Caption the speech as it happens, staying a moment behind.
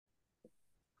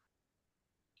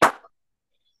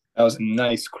That was a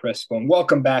nice, crisp one.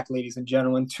 Welcome back, ladies and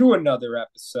gentlemen, to another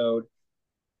episode.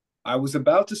 I was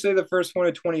about to say the first one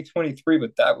of 2023,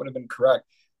 but that would have been correct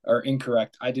or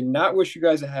incorrect. I did not wish you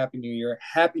guys a happy new year.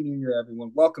 Happy new year, everyone.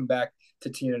 Welcome back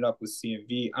to Teeing It Up with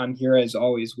CMV. I'm here as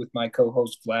always with my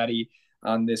co-host Vladi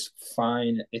on this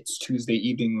fine, it's Tuesday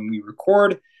evening when we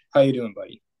record. How you doing,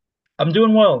 buddy? I'm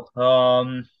doing well.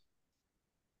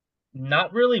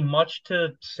 Not really much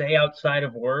to say outside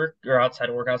of work or outside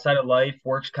of life.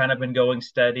 Work's kind of been going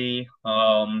steady.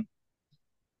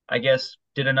 I guess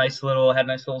had a nice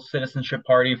little citizenship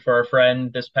party for our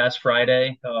friend this past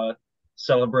Friday,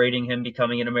 celebrating him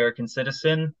becoming an American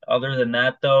citizen. Other than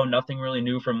that, though, nothing really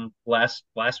new from last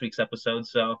week's episode.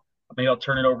 So maybe I'll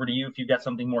turn it over to you if you've got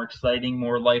something more exciting,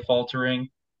 more life altering.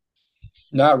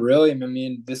 Not really. I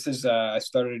mean, this is I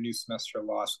started a new semester of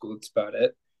law school. That's about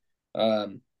it.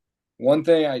 Um, One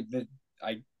thing that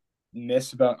I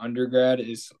miss about undergrad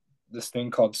is this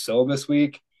thing called syllabus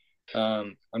week.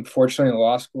 Unfortunately, in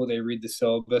law school, they read the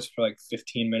syllabus for like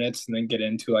 15 minutes and then get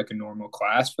into like a normal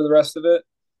class for the rest of it.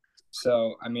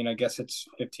 So, I mean, I guess it's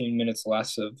 15 minutes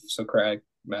less of Socratic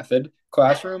method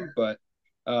classroom, but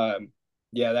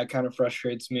yeah, that kind of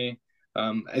frustrates me.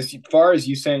 As far as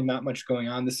you saying not much going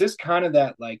on, this is kind of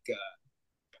that like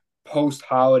post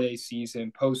holiday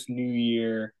season, post New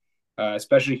Year,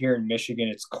 especially here in Michigan.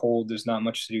 It's cold. There's not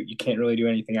much to do. You can't really do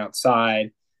anything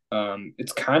outside.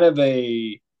 It's kind of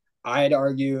I'd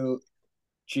argue,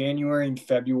 January and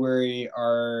February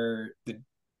are the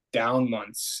down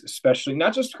months, especially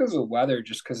not just because of the weather,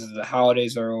 just because the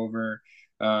holidays are over.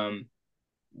 Um,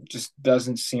 just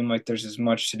doesn't seem like there's as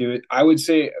much to do. I would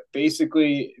say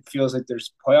basically it feels like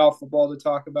there's playoff football to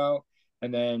talk about.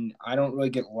 And then I don't really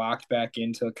get locked back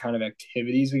into kind of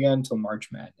activities again until March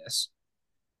Madness.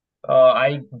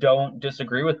 I don't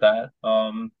disagree with that.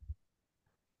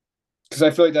 Because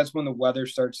I feel like that's when the weather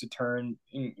starts to turn.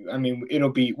 I mean,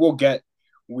 we'll get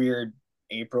weird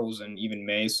Aprils and even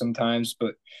May sometimes,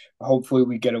 but hopefully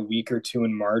we get a week or two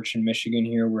in March in Michigan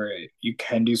here where you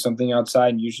can do something outside.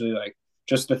 And usually, like,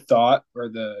 just the thought or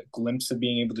the glimpse of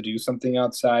being able to do something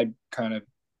outside kind of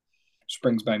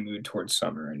springs my mood towards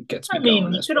summer and gets I me mean,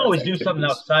 going you as can far as always do something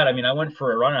activities. outside. I mean, I went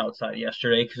for a run outside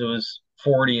yesterday because it was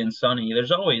 40 and sunny.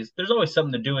 There's always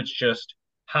something to do. It's just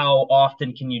how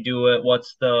often can you do it?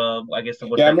 What's Yeah, I'm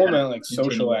that more kind of meant like social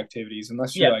continual? activities,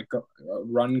 unless you're Yeah. like a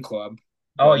run club.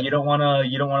 Oh, But you don't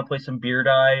wanna play some beer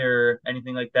die or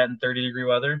anything like that in 30-degree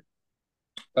weather?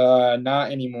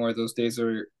 not anymore. Those days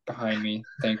are behind me,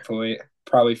 thankfully.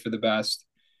 Probably for the best.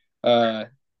 Uh,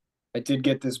 I did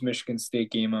get this Michigan State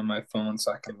game on my phone,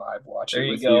 so I can live watch There it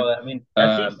you with you. go. I mean,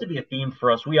 that seems Um, to be a theme for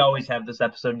us. We always have this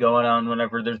episode going on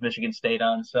whenever there's Michigan State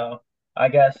on. So I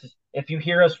guess if you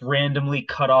hear us randomly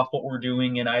cut off what we're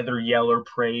doing and either yell or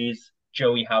praise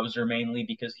Joey Hauser mainly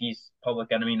because he's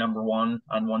public enemy number one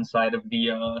on one side of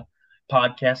the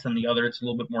podcast and the other it's a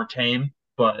little bit more tame.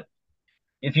 But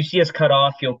if you see us cut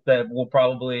off, you'll that we'll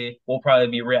probably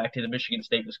be reacting to Michigan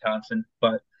State, Wisconsin.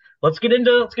 But let's get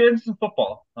into some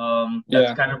football. That's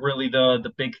yeah, kind of really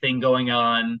the big thing going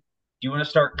on. Do you want to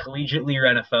start collegiately or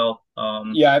NFL?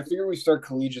 yeah. I figure we start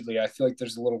collegiately. I feel like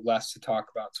there's a little less to talk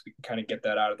about, so we can kind of get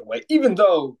that out of the way. Even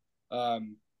though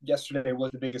yesterday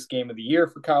was the biggest game of the year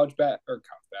for college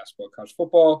basketball, college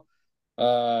football.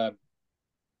 Uh,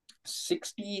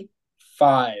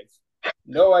 65.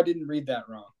 No, I didn't read that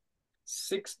wrong.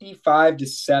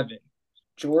 65-7.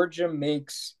 Georgia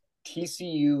makes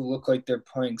TCU look like they're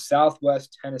playing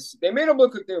Southwest Tennessee. They made them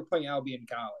look like they were playing Albion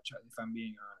College, if I'm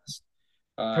being honest.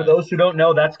 For Uh, those who don't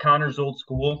know, that's Connor's old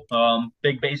school.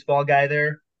 Big baseball guy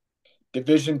there.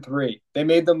 Division 3. They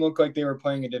made them look like they were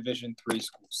playing a Division 3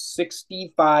 school.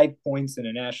 65 points in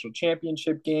a national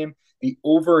championship game. The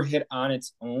over hit on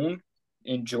its own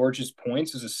in Georgia's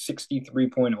points is a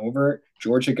 63-point over.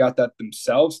 Georgia got that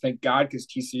themselves. Thank God, because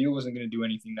TCU wasn't going to do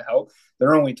anything to help.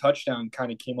 Their only touchdown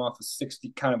kind of came off a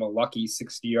 60, kind of a lucky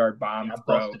 60-yard bomb Yeah,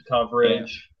 throw. busted Yeah.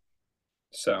 coverage.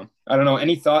 So I don't know.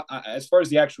 Any thought as far as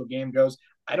the actual game goes?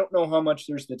 I don't know how much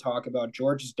there's to talk about.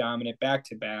 Georgia's dominant back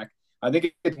to back. I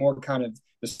think it's more kind of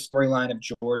the storyline of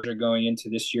Georgia going into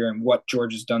this year and what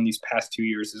Georgia's done these past 2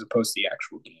 years as opposed to the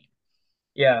actual game.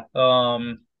 Yeah.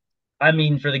 I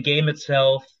mean, for the game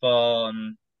itself,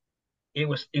 it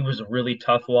was a really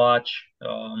tough watch.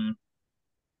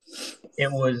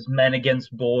 It was men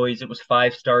against boys. It was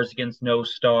five stars against no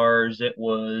stars. It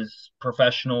was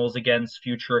professionals against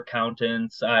future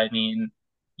accountants. I mean,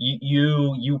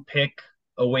 you pick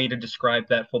a way to describe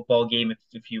that football game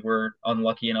if you were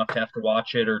unlucky enough to have to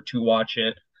watch it or to watch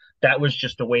it. That was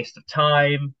just a waste of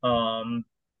time. And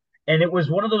it was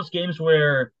one of those games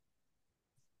where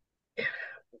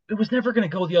it was never going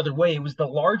to go the other way. It was the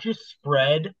largest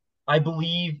spread, I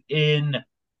believe, in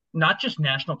not just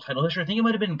national title history. I think it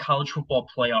might have been in college football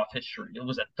playoff history. It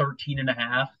was at 13 and a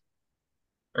half.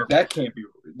 Or That can't be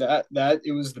that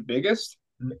it was the biggest.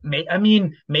 I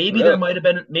mean, maybe there Really? might have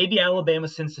been, maybe Alabama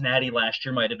Cincinnati last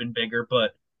year might have been bigger,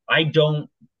 but I don't,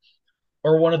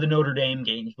 or one of the Notre Dame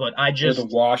games, but I Or the just,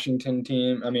 Washington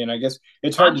team. I mean, I guess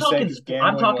it's hard to say because I'm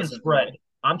gambling talking wasn't spread. really.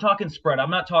 I'm talking spread.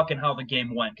 I'm not talking how the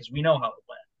game went because we know how it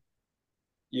went.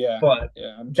 Yeah, But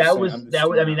yeah. I'm just saying. I'm just I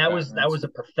throwing mean, out that patterns. was a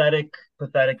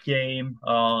pathetic game.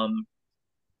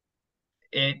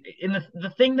 In the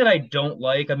thing that I don't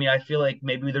like, I mean, I feel like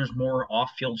maybe there's more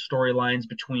off-field storylines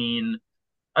between.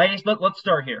 Let's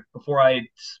start here before I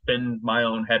spin my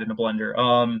own head in a blender.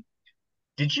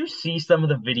 Did you see some of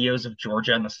the videos of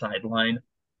Georgia on the sideline?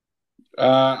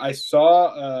 I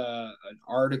saw an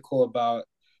article about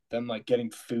them like getting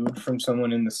food from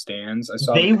someone in the stands. I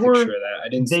saw the They picture were of that. I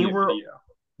didn't they see a were video.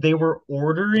 they were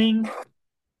ordering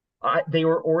they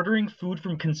were ordering food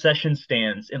from concession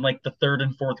stands in like the third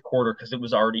and fourth quarter because it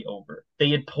was already over. They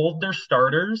had pulled their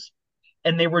starters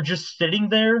and they were just sitting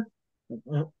there.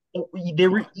 They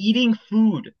were eating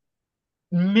food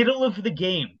middle of the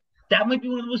game. That might be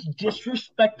one of the most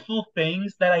disrespectful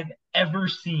things that I've ever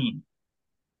seen.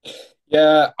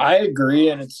 Yeah, I agree,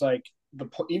 and it's like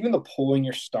even the pulling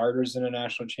your starters in a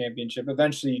national championship.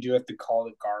 Eventually, you do have to call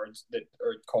the guards that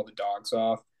or call the dogs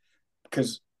off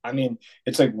because I mean,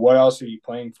 it's like what else are you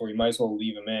playing for? You might as well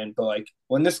leave them in. But like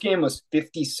when this game was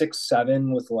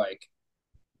 56-7 with like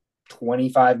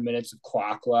 25 minutes of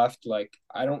clock left, like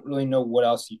I don't really know what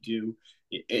else you do.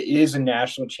 It is a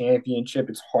national championship.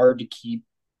 It's hard to keep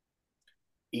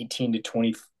 18 to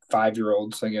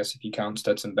 25-year-olds, I guess, if you count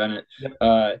Stetson Bennett, Yep.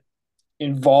 uh,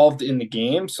 involved in the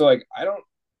game. So like I don't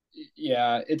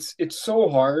yeah, it's so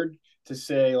hard to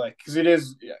say like because it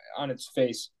is on its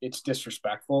face, it's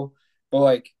disrespectful. But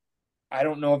like I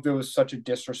don't know if there was such a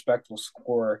disrespectful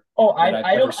score Oh, that I've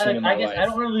I ever don't. seen in I my guess I life.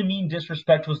 don't really mean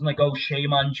disrespectful as in like, oh,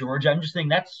 shame on Georgia. I'm just saying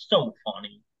that's so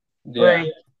funny. Yeah, Like,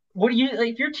 what do you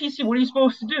like? If you're TC, what are you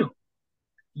supposed to do?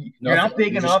 You're not nothing.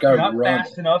 big You just enough. got You're to not run.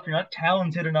 fast enough. You're not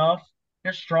talented enough.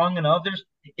 You're strong enough.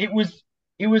 It was,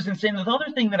 it was insane. The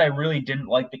other thing that I really didn't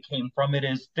like that came from it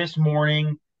is this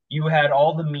morning you had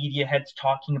all the media heads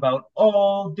talking about,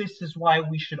 oh, this is why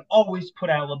we should always put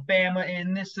Alabama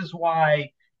in. This is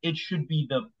why it should be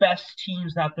the best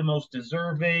teams, not the most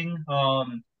deserving.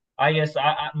 I guess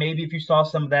maybe if you saw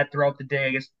some of that throughout the day, I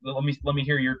guess let me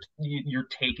hear your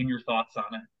take and your thoughts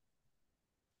on it.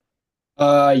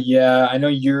 Yeah, I know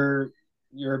you're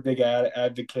a big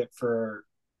advocate for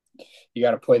you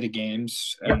got to play the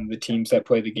games, Yep, and the teams that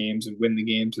play the games and win the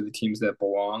games are the teams that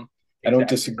belong. I don't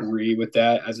exactly. disagree with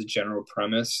that as a general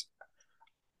premise.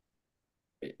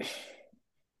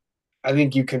 I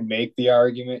think you can make the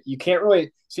argument. You can't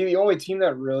really see the only team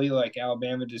that really like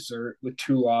Alabama deserve with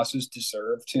two losses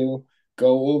deserve to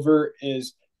go over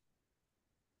is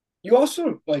you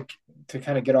also like to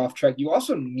kind of get off track. You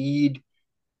also need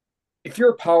if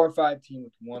you're a Power Five team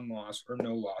with one loss or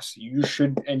no loss, you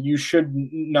should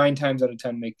 9 times out of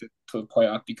 10 make the to the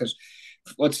playoff because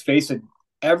let's face it,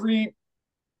 every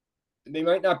they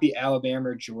might not be Alabama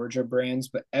or Georgia brands,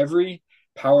 but every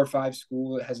Power Five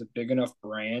school that has a big enough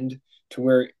brand to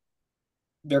where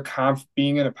their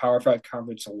being in a Power Five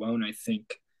conference alone, I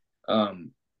think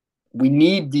we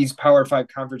need these Power Five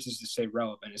conferences to stay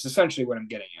relevant. It's essentially what I'm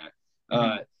getting at.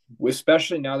 Mhm.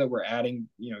 Especially now that we're adding,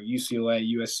 UCLA,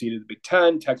 USC to the Big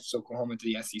Ten, Texas, Oklahoma to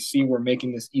the SEC, we're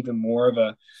making this even more of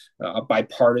a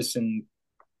bipartisan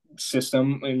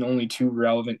system in only two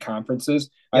relevant conferences.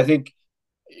 I Yep. think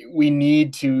we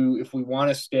need to, if we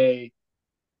want to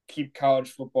keep college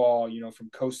football, from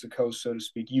coast to coast, so to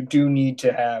speak, you do need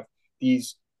to have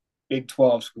these Big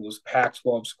 12 schools, Pac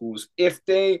 12 schools. If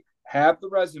they have the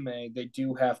resume, they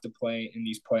do have to play in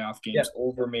these playoff games Yep.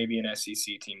 over maybe an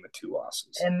SEC team with two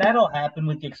losses. And that'll happen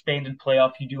with the expanded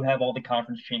playoff. You do have all the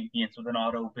conference champions with an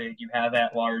auto bid. You have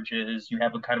at larges. You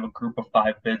have a kind of a group of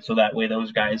five bid, so that way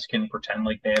those guys can pretend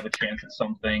like they have a chance at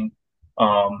something.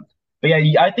 Um, but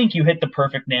yeah, I think you hit the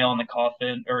perfect nail on the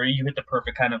coffin, or you hit the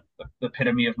perfect kind of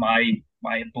epitome of my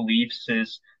beliefs.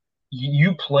 Is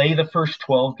you play the first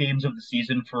 12 games of the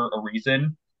season for a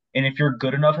reason, and if you're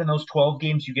good enough in those 12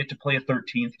 games, you get to play a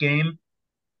 13th game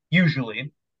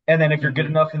usually. And then if you're good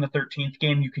Mm-hmm. enough in the 13th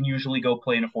game, you can usually go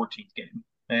play in a 14th game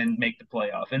and make the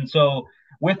playoff. And so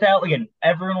with that, again,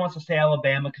 everyone wants to say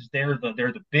Alabama because they're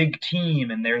the big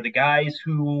team and they're the guys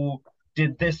who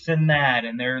did this and that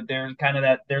and they're kind of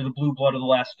that they're the blue blood of the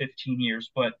last 15 years.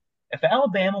 But if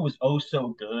Alabama was oh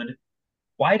so good,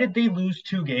 why did they lose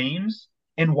two games?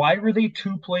 And why were they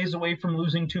 2 plays away from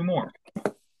losing two more?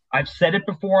 I've said it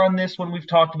before on this when we've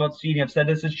talked about seeding. I've said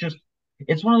this.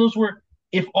 It's one of those where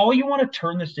if all you want to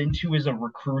turn this into is a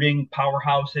recruiting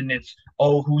powerhouse and it's,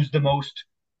 oh, who's the most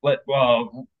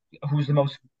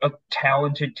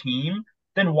talented team,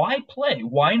 then why play?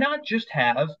 Why not just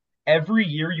have every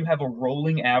year you have a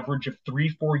rolling average of 3,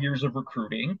 4 years of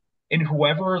recruiting, and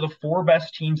whoever are the four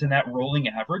best teams in that rolling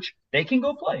average, they can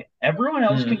go play. Everyone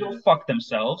else can go Hmm. fuck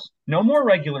themselves. No more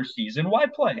regular season. Why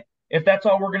play? If that's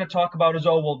all we're going to talk about is,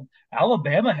 oh, well,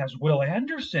 Alabama has Will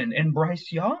Anderson and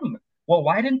Bryce Young. Well,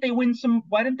 why didn't they win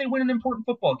an important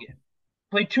football game?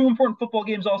 Played two important football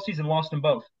games all season, lost them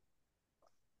both.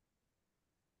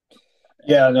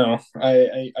 Yeah, no,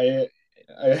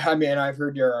 I mean, I've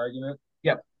heard your argument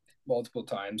Yep. multiple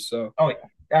times. So, Oh yeah.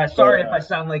 but Sorry if I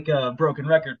sound like a broken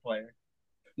record player.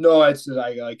 no, it's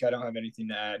I don't have anything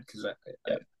to add because I,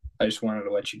 Yep. I just wanted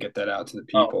to let you get that out to the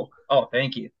Oh, people. oh,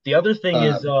 thank you. The other thing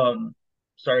is, Um,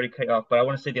 sorry to cut you off, but I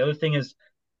want to say the other thing is,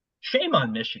 shame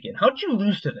on Michigan. How'd you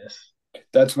lose to this?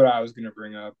 that's what I was gonna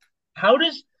bring up. How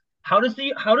does how does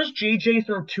JJ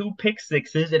throw 2 pick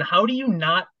sixes, and how do you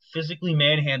not physically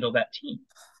manhandle that team?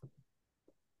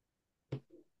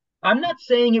 I'm not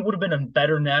saying it would have been a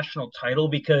better national title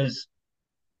because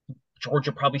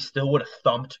Georgia probably still would have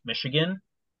thumped Michigan,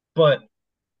 but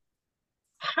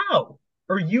how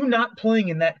are you not playing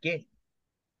in that game?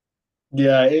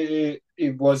 Yeah, it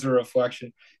was a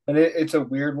reflection, and it's a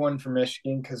weird one for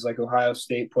Michigan because like Ohio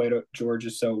State played Georgia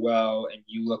so well, and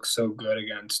you look so good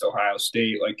against Ohio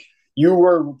State. Like you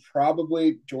were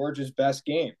probably Georgia's best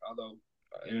game, although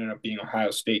it ended up being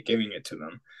Ohio State giving it to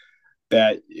them.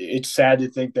 That it's sad to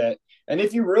think that, and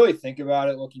if you really think about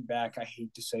it, looking back, I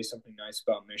hate to say something nice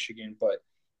about Michigan, but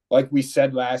like we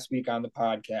said last week on the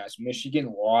podcast,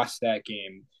 Michigan lost that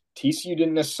game. TCU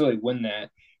didn't necessarily win that.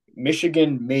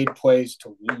 Michigan made plays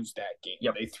to lose that game.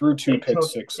 Yep. They threw two pick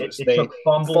sixes. It They took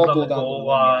fumbles on the fumbled on the goal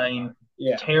 1 yard line. line,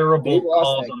 Yeah, they terrible lost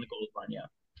calls that on the game. goal line.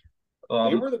 Yeah.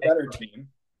 They were the better Right. team,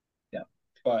 Yeah.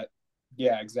 but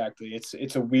yeah, exactly.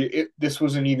 It's a weird. This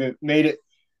wasn't even made it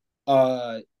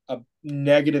uh, a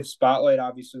negative spotlight.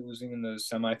 Obviously, losing in the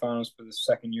semifinals for the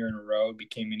second year in a row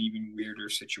became an even weirder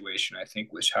situation. I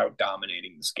think was how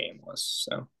dominating this game was.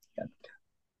 So Yeah.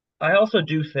 I also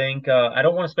do think I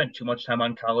don't want to spend too much time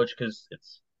on college because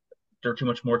there's too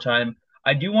much more time.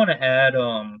 I do want to add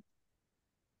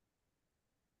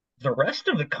the rest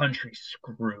of the country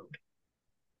screwed.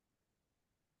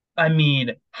 I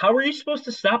mean, how are you supposed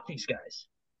to stop these guys?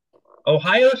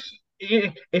 Ohio,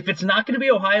 if it's not going to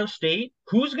be Ohio State,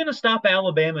 who's going to stop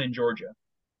Alabama and Georgia?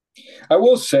 I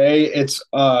will say it's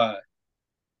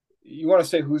you want to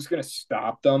say who's going to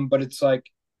stop them, but it's like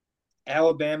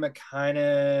Alabama kind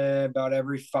of about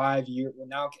every 5 years. Well,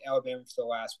 now Alabama for the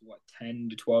last what 10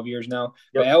 to 12 years now,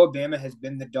 but Yep. Alabama has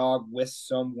been the dog with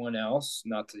someone else,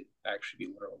 not to actually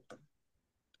be literal,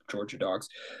 Georgia dogs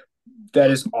that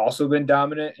has also been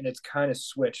dominant, and it's kind of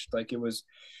switched. Like it was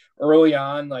early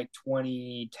on, like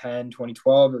 2010,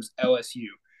 2012, it was LSU.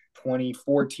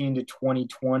 2014 to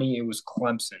 2020, it was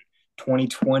Clemson.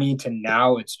 2020 to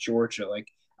now, it's Georgia. Like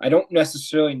I don't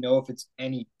necessarily know if it's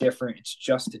any different. It's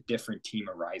just a different team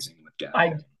arising with depth.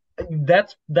 I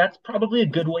that's probably a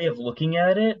good way of looking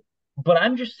at it, but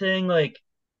I'm just saying like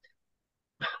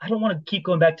I don't want to keep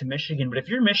going back to Michigan, but if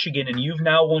you're Michigan and you've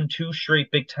now won 2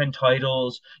 straight Big Ten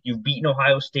titles, you've beaten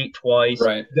Ohio State twice,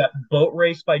 Right. you got boat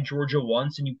raced by Georgia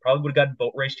once, and you probably would have gotten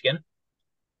boat raced again.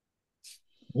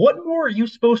 What more are you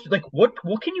supposed to like? What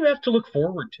can you have to look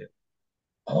forward to?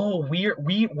 Oh,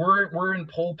 we're in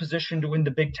pole position to win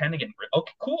the Big Ten again.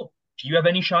 Okay, cool. Do you have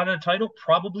any shot at a title?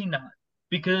 Probably not,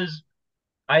 because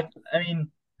I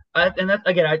mean, and that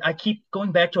again, I keep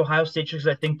going back to Ohio State because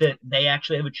I think that they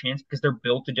actually have a chance because they're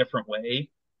built a different way.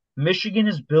 Michigan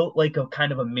is built like a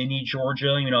kind of a mini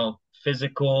Georgia,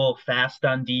 physical, fast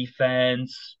on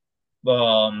defense,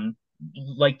 um,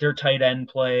 like their tight end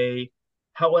play.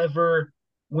 However,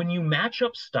 when you match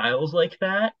up styles like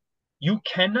that, you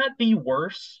cannot be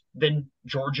worse than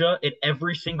Georgia at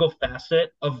every single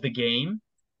facet of the game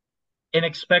and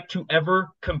expect to ever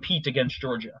compete against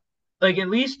Georgia. At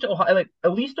least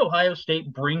Ohio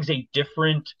State brings a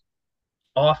different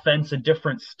offense, a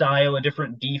different style, a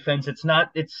different defense. It's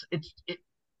not it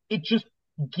just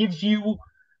gives you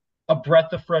a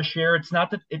breath of fresh air. It's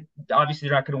not that it obviously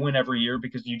they're not going to win every year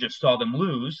because you just saw them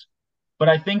lose, but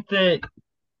I think that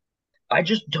I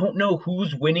just don't know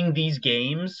who's winning these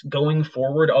games going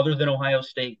forward other than Ohio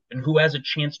State and who has a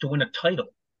chance to win a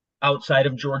title outside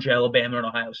of Georgia, Alabama, and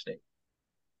Ohio State.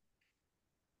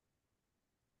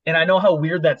 And I know how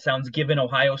weird that sounds given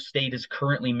Ohio State is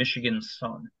currently Michigan's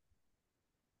son.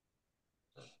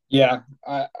 Yeah,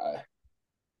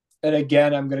 and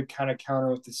again, I'm gonna kind of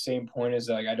counter with the same point as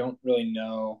like I don't really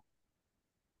know.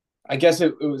 I guess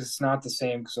it's not the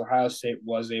same because Ohio State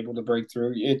was able to break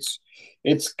through. It's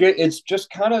good. It's just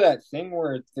kind of that thing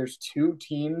where there's two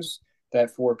teams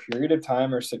that for a period of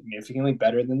time are significantly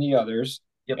better than the others,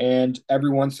 Yep. and every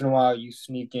once in a while you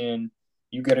sneak in,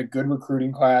 you get a good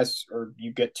recruiting class, or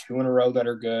you get two in a row that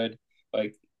are good.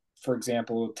 Like for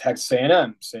example, Texas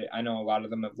A&M. Say I know a lot of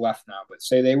them have left now, but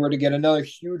say they were to get another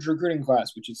huge recruiting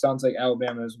class, which it sounds like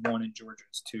Alabama is one and Georgia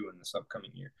is two in this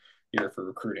upcoming year for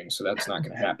recruiting, so that's not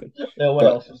going to happen. Yeah, what But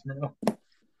else is new?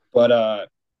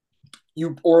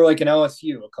 you or like an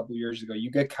LSU a couple years ago, you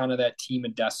get kind of that team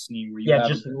of destiny where Yeah,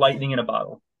 just lightning in a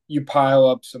bottle. you pile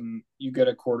up some, you get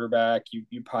a quarterback,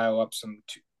 you pile up some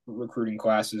recruiting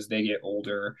classes, they get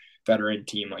older, veteran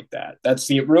team like that. That's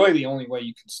the only way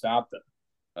you can stop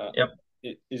them. Yep.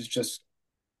 It is just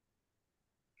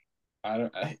I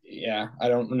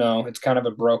don't know. It's kind of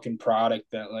a broken product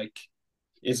that like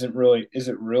is it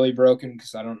really broken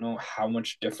because I don't know how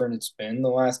much different it's been the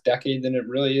last decade than it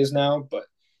really is now, but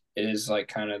it is like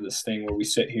kind of this thing where we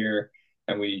sit here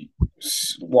and we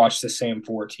watch the same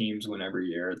four teams win every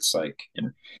year. It's like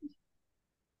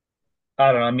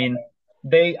I don't know. I mean,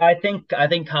 I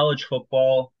think college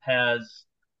football has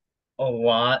a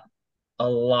lot, a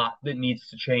lot that needs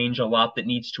to change, a lot that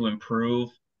needs to improve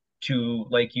to,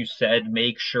 like you said,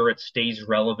 make sure it stays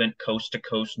relevant coast to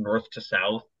coast, north to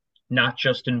south, not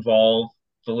just involve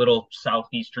the little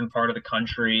southeastern part of the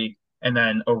country and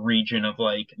then a region of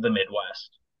like the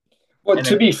Midwest. but And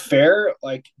to then be fair,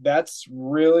 like that's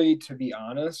really to be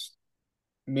honest,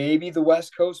 maybe the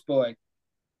West Coast, but like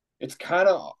it's kind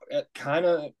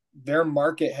of their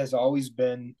market has always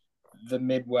been the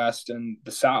Midwest and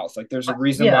the South. Like there's a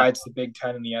reason yeah, why it's the Big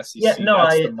Ten and the yeah, SEC. no,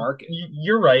 That's the market.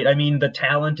 you're right. I mean, the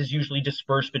talent is usually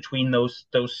dispersed between those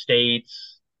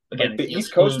states. Again, Like if the you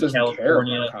East Coast exclude doesn't care about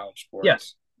California, college yeah,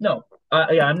 sports. no,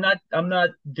 yeah, I'm not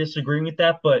disagreeing with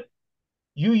that, but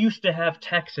you used to have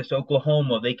Texas,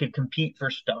 Oklahoma, they could compete for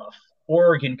stuff.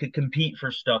 Oregon could compete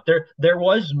for stuff. There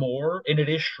was more, and it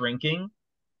is shrinking.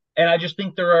 And I just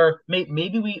think there are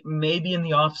maybe in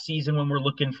the off season when we're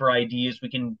looking for ideas, we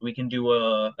can do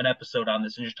an episode on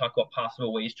this and just talk about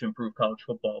possible ways to improve college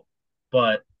football.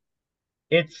 But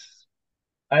it's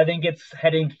I think it's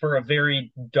heading for a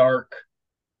very dark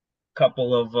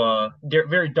couple of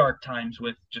very dark times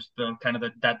with just the kind of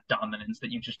that dominance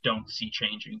that you just don't see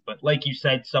changing. But like you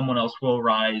said, someone else will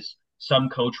rise. Some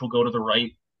coach will go to the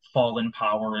right, fall in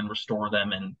power, and restore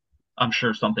them, and I'm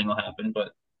sure something will happen.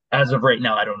 But as of right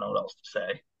now, I don't know what else to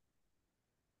say.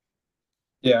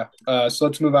 Yeah. So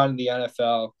let's move on to the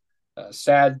NFL.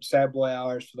 Sad boy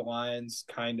hours for the Lions,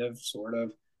 kind of, sort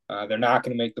of. They're not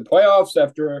going to make the playoffs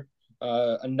after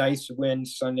a nice win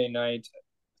Sunday night,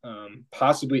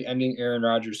 possibly ending Aaron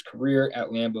Rodgers' career at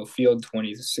Lambeau Field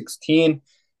 2016.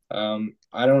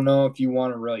 I don't know if you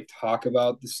want to really talk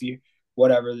about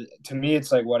whatever. To me,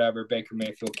 it's like whatever. Baker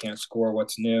Mayfield can't score.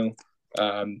 What's new?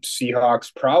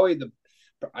 Seahawks probably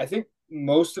I think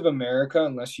most of America,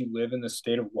 unless you live in the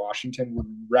state of Washington, would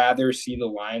rather see the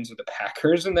Lions or the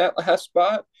Packers in that last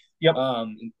spot, Yep.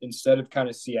 instead of kind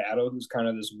of Seattle, who's kind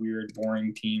of this weird,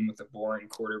 boring team with a boring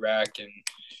quarterback and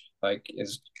like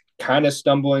is kind of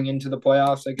stumbling into the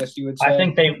playoffs. I guess you would I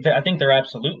say. think I think they're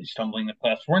absolutely stumbling the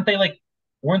playoffs. Weren't they like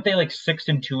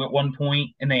 6-2 at one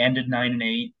point and they ended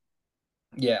 9-8?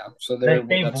 Yeah, so They've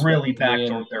that's what really 3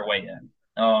 and backdoored their way in.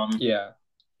 yeah,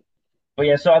 But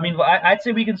yeah, so I mean, I'd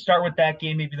say we can start with that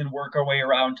game, maybe then work our way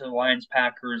around to the Lions,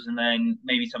 Packers, and then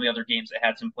maybe some of the other games that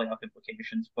had some playoff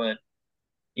implications. But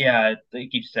yeah,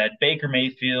 like you said, Baker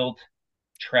Mayfield,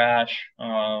 trash.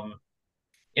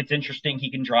 It's interesting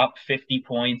he can drop 50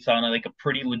 points on like a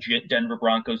pretty legit Denver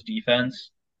Broncos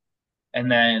defense,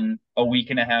 and then a week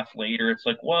and a half later, it's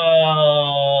like,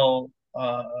 whoa,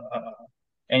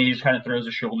 and he just kind of throws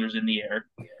his shoulders in the air.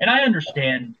 And I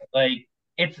understand, like,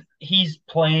 he's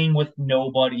playing with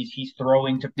nobodies. He's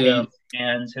throwing to yeah, pace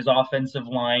hands. His offensive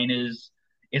line is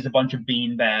a bunch of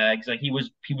bean bags. Like he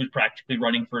was practically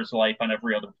running for his life on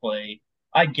every other play.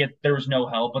 I get there was no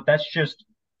help, but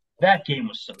that game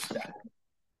was so sad.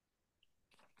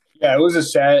 yeah. It was a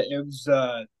sad. It was.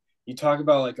 You talk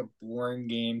about like a boring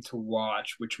game to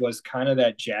watch, which was kind of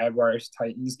that Jaguars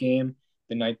Titans game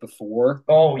the night before.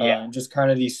 Oh yeah. Just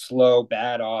kind of these slow,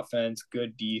 bad offense,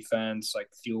 good defense, like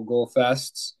field goal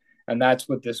fests, and that's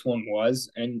what this one was.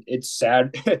 And it's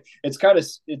sad.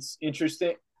 It's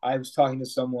interesting. I was talking to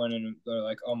someone, and they're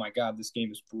like, "Oh my god, this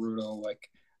game is brutal." Like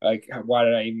why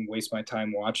did I even waste my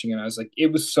time watching it? And I was like,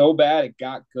 it was so bad, it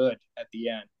got good at the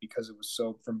end because it was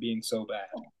so from being so bad.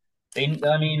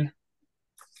 I mean,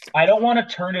 I don't want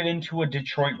to turn it into a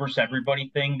Detroit versus everybody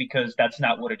thing because that's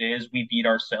not what it is. We beat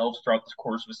ourselves throughout the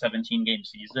course of a 17 game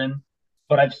season.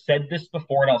 But I've said this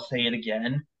before and I'll say it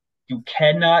again. You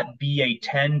cannot be a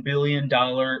 $10 billion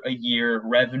a year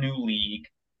revenue league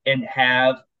and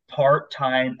have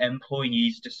part-time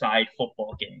employees decide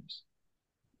football games.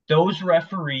 Those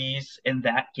referees in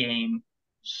that game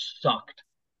sucked.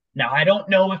 Now I don't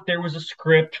know if there was a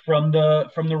script from the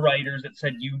writers that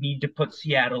said you need to put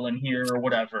Seattle in here or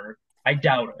whatever. I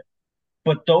doubt it.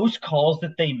 But those calls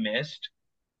that they missed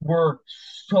were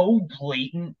so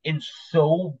blatant and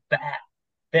so bad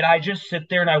that I just sit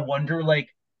there and I wonder like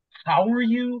how are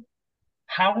you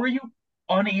how are you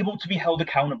unable to be held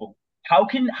accountable? How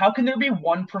can there be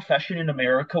one profession in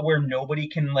America where nobody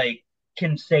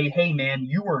can say, "Hey man,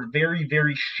 you are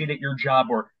very shit at your job,"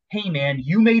 or "Hey man,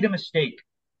 you made a mistake.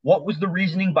 What was the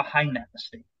reasoning behind that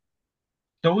mistake?"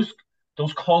 Those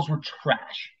those calls were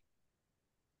trash.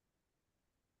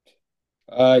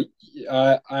 Uh,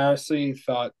 I honestly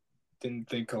didn't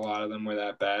think a lot of them were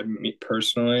that bad. Me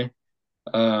personally,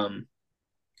 um,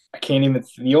 I can't even.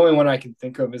 The only one I can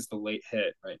think of is the late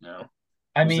hit right now.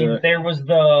 I Was mean, there? there was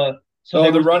the so Oh,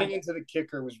 there the was running into the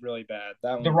kicker was really bad.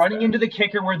 That one the was running bad. into the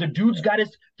kicker where Yeah,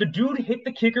 the dude hit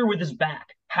the kicker with his back.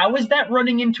 How is that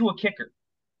running into a kicker?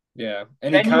 yeah,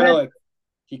 and he Then you kind of had like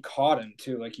he caught him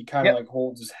too. Like he kind of yep, like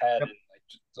holds his head yep. and like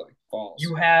just like falls.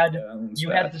 You had Yeah, that one's you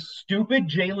had bad. the stupid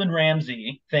Jalen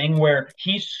Ramsey thing where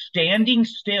he's standing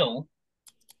still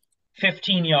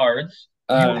 15 yards.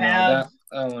 I You don't know have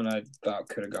that one I thought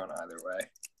could have gone either way.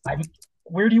 I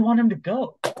where do you want him to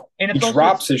go? And He it's also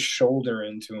drops his shoulder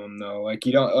into him though. Like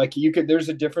you don't like you could. There's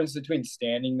a difference between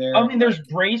standing I there mean and there's like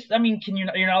brace. I mean,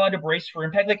 you're not allowed to brace for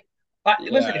impact. Like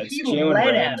listen, yeah, if it's he Jalen led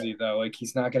at him, Ramsey though. Like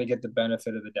he's not going to get the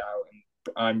benefit of the doubt,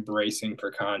 and I'm bracing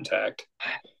for contact.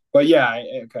 But yeah,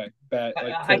 okay,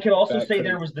 I could also bet say could have.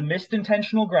 there was the missed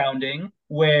intentional grounding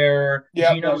where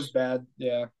Yep, that was Geno's bad.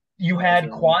 Yeah, that was the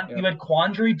other one. You Yep, had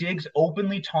Quandre Diggs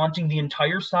openly taunting the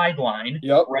entire sideline.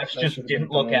 yep, Refs that just should have been a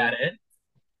didn't look at penalty. it.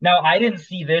 Now I didn't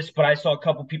see this, but I saw a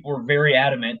couple people were very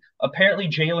adamant. Apparently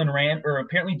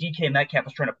DK Metcalf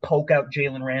was trying to poke out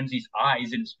Jalen Ramsey's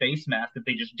eyes in his face mask that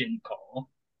they just didn't call.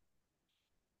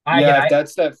 Yeah, if I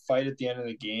that's that fight at the end of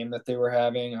the game that they were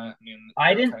having, I mean,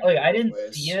 they're kind of I both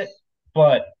didn't see ways. it,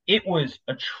 but it was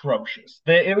atrocious.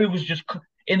 It was just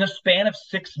in the span of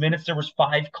 6 minutes, there was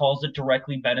five calls that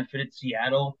directly benefited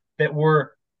Seattle that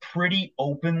were pretty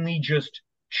openly just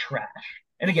trash.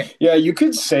 And again, Yeah, you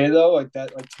could say though, like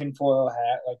that, like tinfoil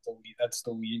hat, like the lead, that's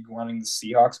the league wanting the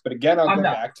Seahawks. But again, I'll I'm go not.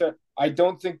 back to I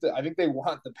don't think that I think they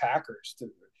want the Packers to.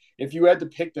 If you had to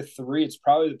pick the three, it's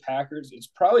probably the Packers. It's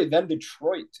probably then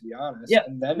Detroit, to be honest, Yeah,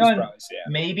 and then no, it's and probably Seattle.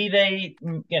 maybe they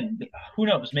again, who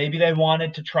knows? Maybe they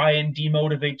wanted to try and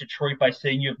demotivate Detroit by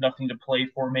saying you have nothing to play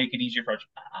for, make it easier for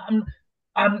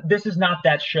us. This is not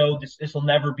that show. This will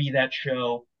never be that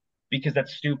show because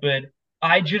that's stupid.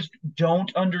 I just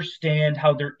don't understand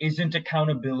how there isn't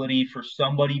accountability for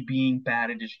somebody being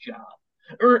bad at his job,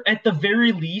 or at the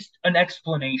very least, an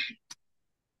explanation.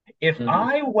 If Mm-hmm.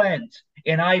 I went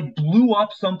and I blew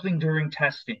up something during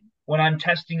testing, when I'm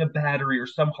testing a battery or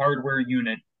some hardware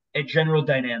unit at General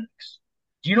Dynamics,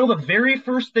 do you know the very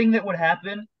first thing that would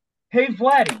happen? Hey,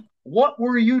 Vladi, what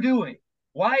were you doing?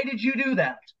 Why did you do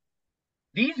that?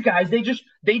 These guys, they just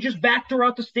backed her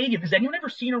out the stadium. Has anyone ever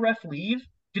seen a ref leave?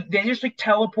 Did they just like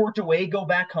teleport away, go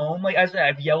back home? Like I said,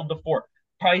 I've yelled before.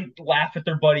 Probably laugh at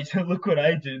their buddies. Look what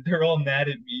I did. They're all mad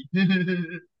at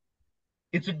me.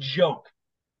 It's a joke.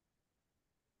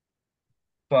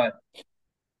 But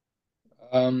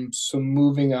So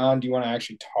moving on, do you want to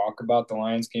actually talk about the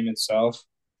Lions game itself?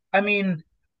 I mean,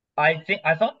 I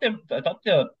thought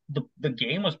the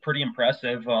game was pretty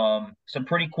impressive. Some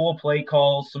pretty cool play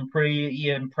calls, some pretty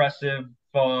impressive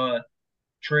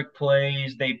trick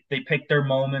plays. They picked their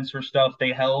moments for stuff.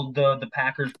 They held the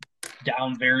Packers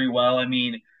down very well. I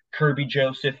mean, Kirby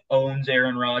Joseph owns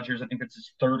Aaron Rodgers. I think that's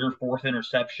his third or fourth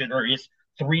interception, or his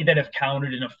three that have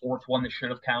counted and a fourth one that should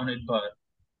have counted, but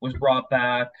was brought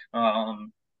back. I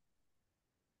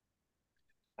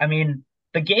mean,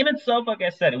 the game itself, like I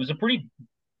said, it was a pretty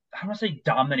I don't want to say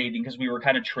dominating because we were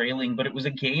kind of trailing, but it was a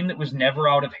game that was never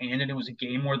out of hand, and it was a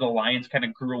game where the Lions kind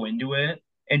of grew into it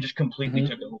and just completely Mm-hmm.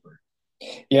 took over.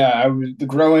 Yeah, I was the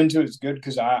grow into it's good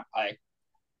because I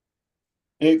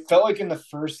it felt like in the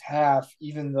first half,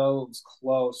 even though it was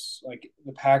close, like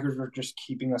the Packers were just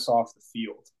keeping us off the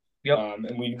field. Yep,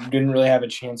 And we didn't really have a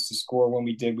chance to score. When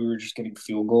we did, we were just getting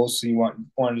field goals. So you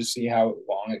wanted to see how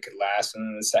long it could last. And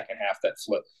then the second half, that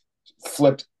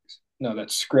flipped. No,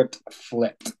 that script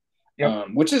flipped, yep.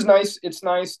 which is nice. It's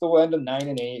nice to end up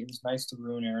 9-8. It was nice to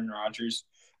ruin Aaron Rodgers.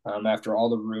 after all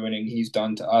the ruining he's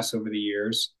done to us over the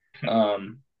years.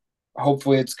 Um,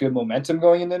 Hopefully, it's good momentum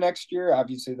going into next year.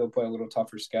 Obviously, they'll play a little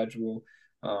tougher schedule,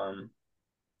 um,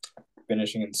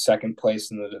 finishing in second place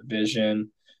in the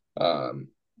division. Um,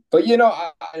 but I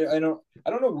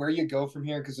don't know where you go from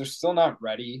here because they're still not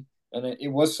ready, and it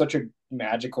was such a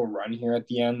magical run here at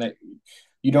the end that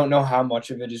you don't know how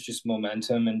much of it is just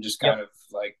momentum and just kind Yep. of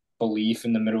like belief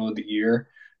in the middle of the year,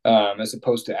 as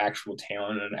opposed to actual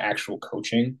talent and actual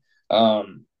coaching.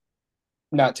 Um,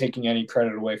 Not taking any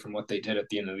credit away from what they did at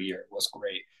the end of the year. It was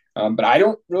great. But I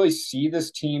don't really see this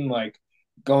team like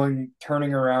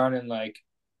turning around and like,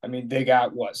 I mean, they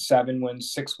got what, 7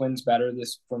 wins, 6 wins better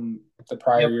this from the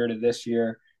prior Yep. year to this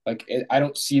year. I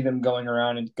don't see them going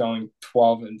around and going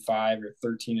 12-5 or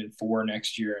 13-4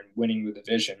 next year and winning the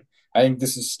division. I think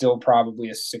this is still probably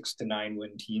a 6 to 9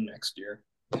 win team next year.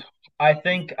 I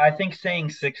think saying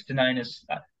 6 to 9 is.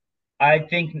 I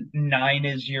think 9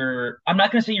 is your. I'm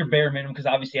not going to say your bare minimum because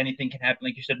obviously anything can happen,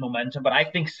 like you said, momentum. But I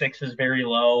think 6 is very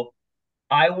low.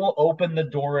 I will open the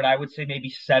door at I would say maybe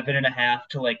 7.5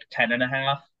 to like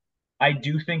 10.5. I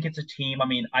do think it's a team. I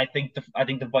mean, I think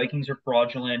the Vikings are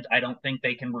fraudulent. I don't think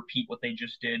they can repeat what they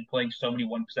just did, playing so many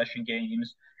one possession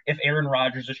games. If Aaron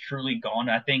Rodgers is truly gone,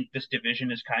 I think this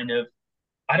division is kind of,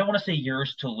 I don't want to say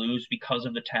yours to lose because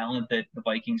of the talent that the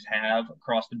Vikings have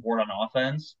across the board on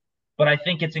offense, but I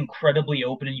think it's incredibly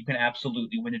open and you can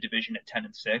absolutely win a division at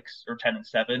 10-6 or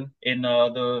 10-7 in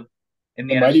the It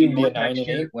might NFC even be a North nine next and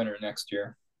eight year. winner next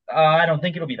year. I don't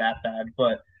think it'll be that bad,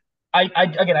 but I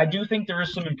again I do think there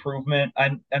is some improvement.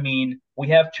 I mean we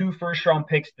have two first round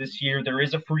picks this year. There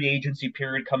is a free agency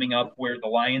period coming up where the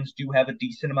Lions do have a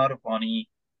decent amount of money.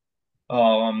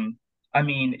 Um, I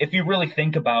mean, if you really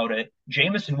think about it,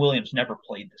 Jamison Williams never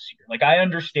played this year. Like, I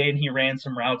understand he ran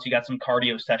some routes, he got some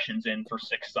cardio sessions in for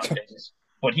 6 Sundays,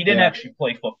 but he didn't Yeah. actually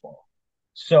play football.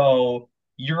 So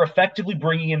you're effectively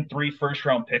bringing in three first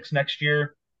round picks next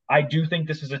year. I do think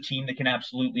this is a team that can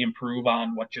absolutely improve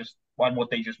on what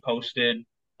they just posted.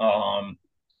 Um,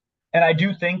 and I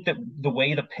do think that the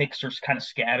way the picks are kind of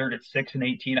scattered at 6 and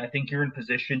 18, I think you're in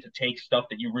position to take stuff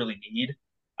that you really need.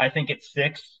 I think at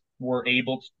 6, we're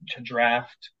able to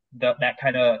draft that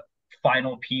kind of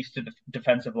final piece to the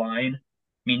defensive line.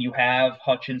 I mean, you have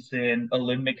Hutchinson,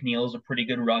 Lynn McNeil's a pretty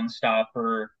good run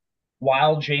stopper.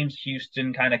 While James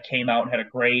Houston kind of came out and had a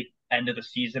great end of the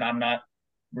season, I'm not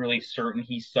really certain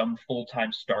he's some full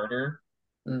time starter.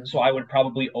 Mm. So I would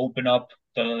probably open up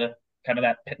the kind of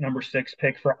that number 6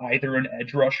 pick for either an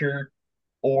edge rusher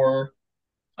or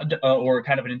or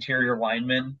kind of an interior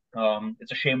lineman.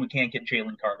 It's a shame we can't get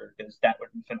Jalen Carter because that would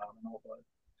be phenomenal. But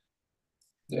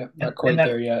Yeah, and, not and quite then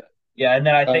there yet. yeah, and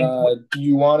then I think Do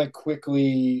you want to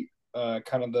quickly,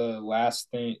 kind of the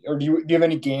last thing, or do you have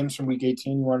any games from Week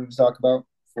 18 you wanted to talk about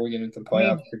before we get into the I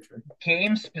playoff mean picture?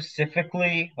 game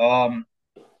specifically.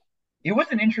 It was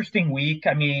an interesting week.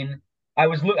 I mean, I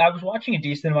was watching a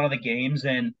decent amount of the games,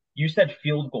 and you said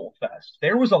field goal fest.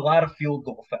 There was a lot of field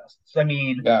goal fests. I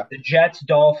mean, Yeah. the Jets,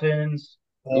 Dolphins,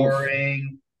 Oof.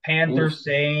 boring. Oof. Panthers,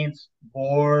 Saints,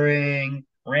 boring.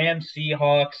 Rams,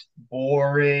 Seahawks,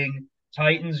 boring.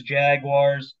 Titans,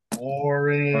 Jaguars,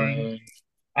 boring. Right.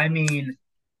 I mean,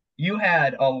 you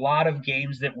had a lot of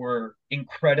games that were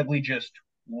incredibly just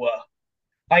whoa.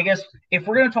 I guess if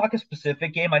we're going to talk a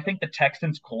specific game, I think the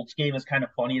Texans Colts game is kind of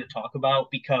funny to talk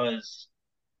about because,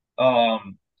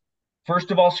 um,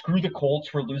 first of all, screw the Colts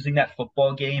for losing that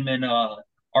football game, and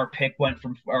our pick went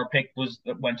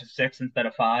to 6 instead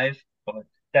of 5. But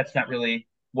that's not really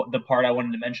what the part I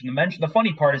wanted to mention. The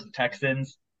funny part is the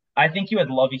Texans. I think you had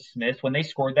Lovey Smith when they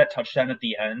scored that touchdown at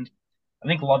the end. I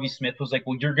think Lovey Smith was like,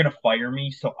 "Well, you're gonna fire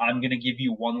me, so I'm gonna give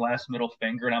you one last middle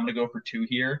finger, and I'm gonna go for 2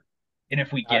 here. And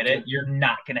if we get it, Gotcha. you're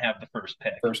not gonna have the first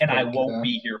pick, First and I pick. won't Yeah.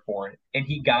 be here for it." And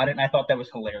he got it, and I thought that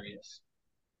was hilarious.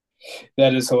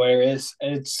 That is hilarious.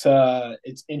 It's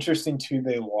interesting too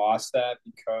they lost that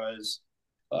because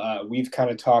we've kind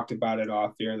of talked about it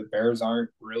off there. The Bears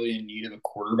aren't really in need of a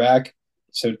quarterback.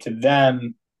 So to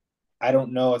them, I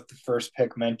don't know if the first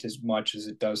pick meant as much as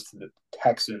it does to the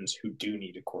Texans who do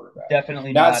need a quarterback.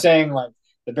 Definitely Not not. saying like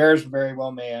the Bears very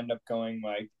well may end up going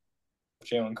like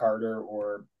Jalen Carter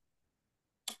or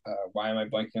why am I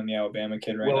blanking on the Alabama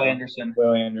kid right Will now? Anderson.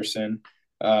 Will Anderson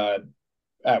uh,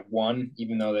 at one,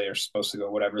 even though they are supposed to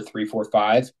go whatever 3, 4,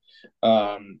 5.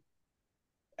 Um,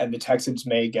 and the Texans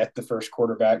may get the first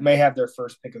quarterback, may have their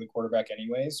first pick of the quarterback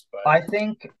anyways. But I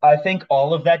think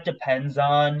all of that depends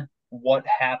on what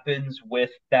happens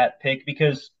with that pick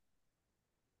because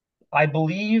I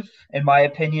believe, in my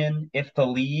opinion, if the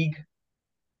league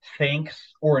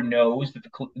thinks or knows that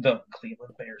the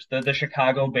Cleveland Bears, the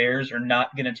Chicago Bears are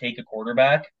not going to take a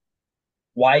quarterback,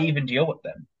 why even deal with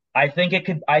them? I think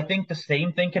the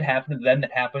same thing could happen to them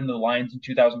that happened to the Lions in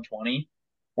 2020,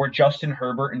 where Justin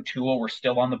Herbert and Tua were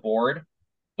still on the board,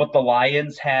 but the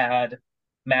Lions had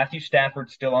Matthew Stafford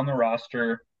still on the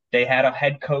roster. They had a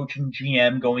head coach and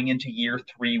GM going into year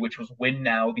 3, which was win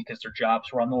now because their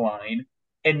jobs were on the line.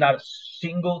 And not a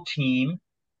single team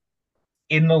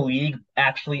in the league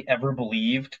actually ever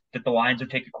believed that the Lions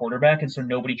would take a quarterback, and so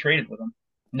nobody traded with them.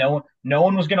 No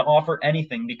one was going to offer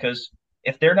anything because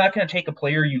if they're not going to take a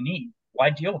player you need, why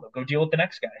deal with them? Go deal with the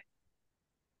next guy.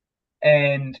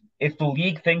 And if the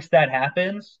league thinks that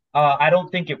happens, I don't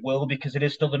think it will because it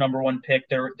is still the number one pick.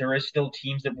 There is still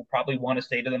teams that will probably want to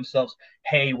say to themselves,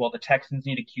 "Hey, well, the Texans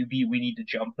need a QB, we need to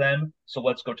jump them, so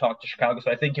let's go talk to Chicago."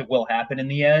 So I think it will happen in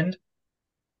the end.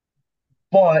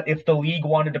 But if the league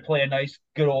wanted to play a nice,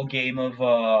 good old game of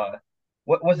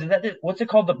what was it that what's it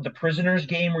called the prisoners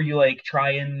game where you like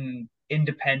try and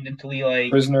independently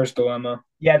like Prisoner's dilemma.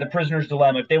 yeah the prisoners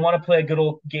dilemma if they want to play a good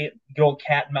old game good old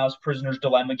cat and mouse prisoners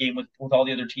dilemma game with all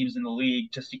the other teams in the league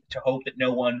to hope that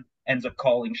no one ends up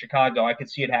calling Chicago, I could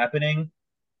see it happening,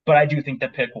 but I do think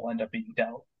that pick will end up being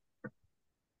dealt.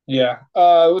 Yeah.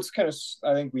 Let's kind of.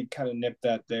 I think we kind of nipped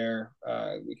that there.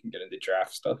 We can get into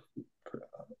draft stuff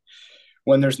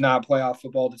when there's not playoff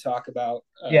football to talk about.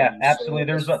 Yeah, absolutely.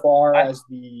 So as There's a far I as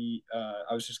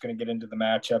I was just going to get into the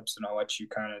matchups, and I'll let you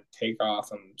kind of take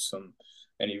off on some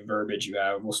any verbiage you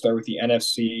have. We'll start with the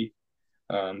NFC.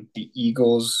 The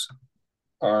Eagles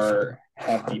are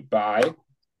have the bye.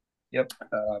 Yep.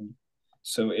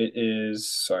 So it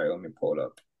is. Sorry, let me pull it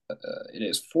up. It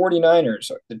is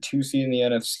 49ers, the 2 seed in the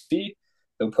NFC.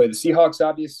 They'll play the Seahawks,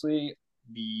 obviously.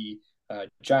 The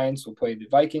Giants will play the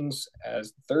Vikings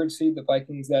as the 3rd seed, the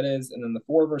Vikings, that is. And then the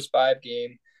 4 versus 5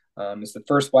 game is the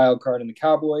first wild card in the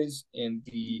Cowboys, and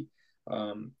the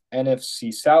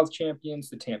NFC South champions,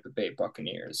 the Tampa Bay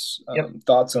Buccaneers. Yep.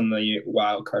 Thoughts on the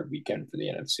wild card weekend for the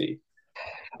NFC?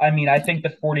 I mean, I think the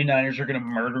 49ers are going to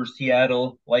murder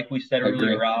Seattle. Like we said I agree.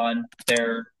 earlier on,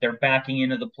 they're backing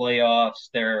into the playoffs.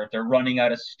 They're running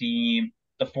out of steam.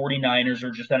 The 49ers are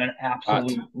just on an Hot,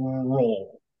 absolute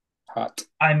roll. hot.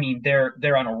 I mean, they're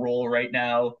on a roll right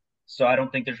now, so I don't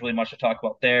think there's really much to talk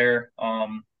about there.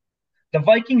 The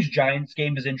Vikings Giants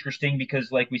game is interesting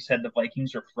because, like we said, the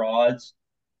Vikings are frauds.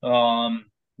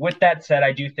 With that said,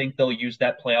 I do think they'll use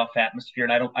that playoff atmosphere,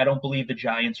 and I don't believe the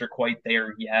Giants are quite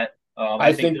there yet. I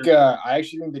I think think there's I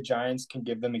actually think the Giants can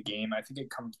give them a game. I think it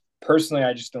comes personally.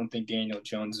 I just don't think Daniel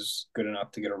Jones is good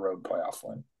enough to get a road playoff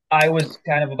win. I was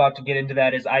kind of about to get into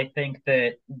that is I think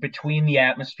that between the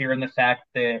atmosphere and the fact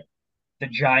that the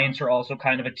Giants are also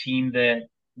kind of a team that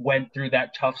went through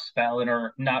that tough spell and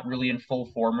are not really in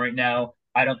full form right now.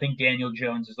 I don't think Daniel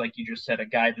Jones is, like you just said, a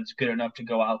guy that's good enough to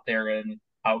go out there and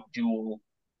outduel.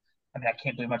 I mean, I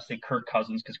can't believe much say Kirk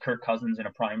Cousins because Kirk Cousins in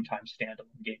a primetime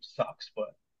standalone game sucks,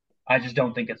 but I just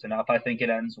don't think it's enough. I think it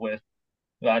ends with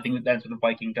a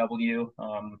Viking W.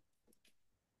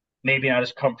 Maybe not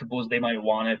as comfortable as they might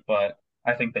want it, but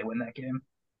I think they win that game.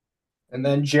 And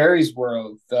then Jerry's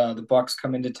world, the Bucks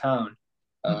come into town.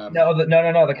 No.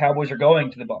 The Cowboys are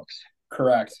going to the Bucks.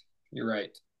 Correct. You're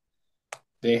right.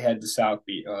 They head to South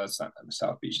Beach. Oh, that's not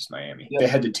South Beach. It's Miami. They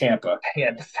Yep. head to Tampa.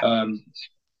 Yeah, the South Um,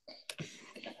 Beach.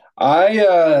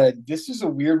 I this is a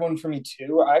weird one for me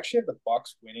too. I actually have the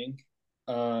Bucks winning.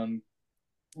 Um,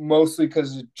 Mostly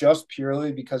because just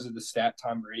purely because of the stat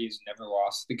Tom Brady has never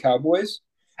lost to the Cowboys.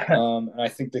 And I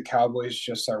think the Cowboys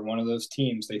just are one of those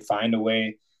teams. They find a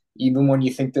way, even when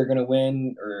you think they're going to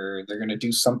win or they're going to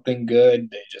do something good,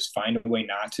 they just find a way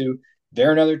not to.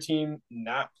 They're another team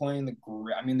not playing the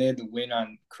great. I mean, they had the win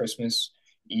on Christmas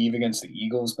Eve against the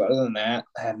Eagles, but other than that,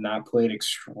 have not played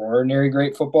extraordinary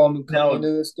great football coming No,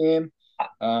 into this game.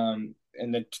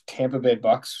 And the Tampa Bay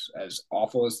Bucks, as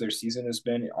awful as their season has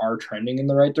been, are trending in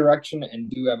the right direction and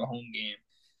do have a home game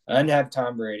and have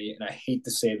Tom Brady. And I hate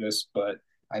to say this, but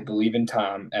I believe in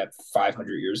Tom at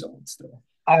 500 years old still.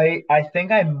 I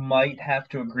think I might have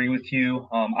to agree with you.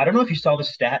 I don't know if you saw the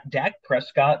stat. Dak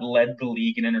Prescott led the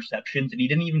league in interceptions, and he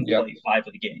didn't even Yep. play 5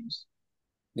 of the games.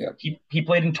 Yep. He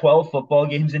played in 12 football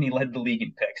games, and he led the league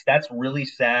in picks. That's really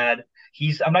sad.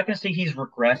 I'm not going to say he's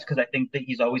regressed because I think that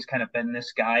he's always kind of been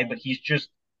this guy, but he's just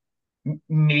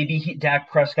maybe Dak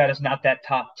Prescott is not that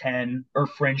top 10 or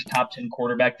fringe top 10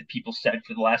 quarterback that people said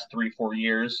for the last 3, 4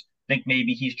 years. I think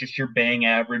maybe he's just your bang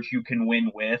average you can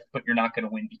win with, but you're not going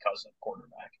to win because of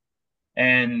quarterback.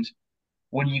 And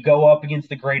when you go up against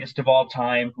the greatest of all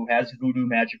time, who has voodoo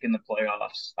magic in the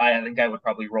playoffs, I think I would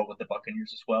probably roll with the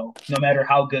Buccaneers as well, no matter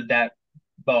how good that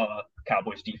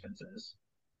Cowboys defense is.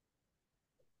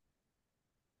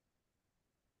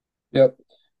 Yep.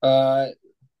 Uh,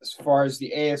 as far as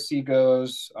the AFC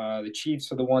goes, the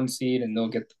Chiefs are the 1 seed and they'll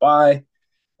get the bye.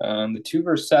 The 2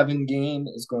 versus 7 game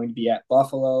is going to be at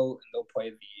Buffalo and they'll play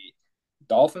the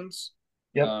Dolphins.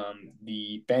 Yep.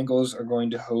 The Bengals are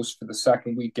going to host for the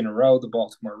second week in a row the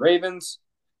Baltimore Ravens.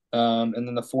 And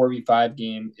then the 4v5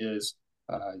 game is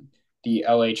the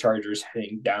LA Chargers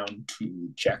heading down to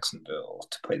Jacksonville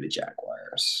to play the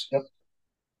Jaguars. Yep.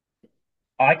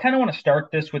 I kind of want to start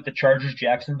this with the Chargers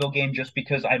Jacksonville game just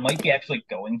because I might be actually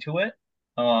going to it.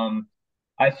 Um,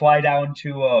 I fly down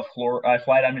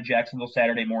to Jacksonville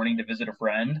Saturday morning to visit a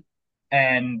friend,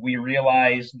 and we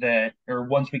realized that, or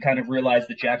once we kind of realized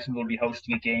that Jacksonville would be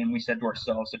hosting a game, we said to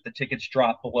ourselves, if the tickets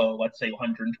drop below, let's say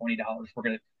 $120, we're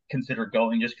going to consider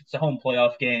going. Just it's a home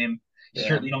playoff game. You Yeah.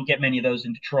 certainly don't get many of those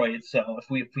in Detroit, so if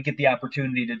we get the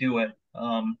opportunity to do it,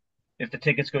 if the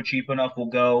tickets go cheap enough, we'll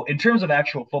go. In terms of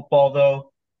actual football, though,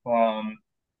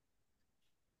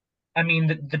 I mean,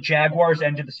 the Jaguars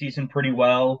ended the season pretty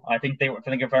well. I think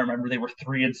if I remember, they were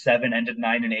 3-7, ended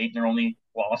 9-8, and their only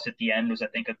loss at the end was, I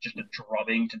think, just a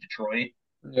drubbing to Detroit.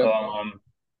 Yep. Um,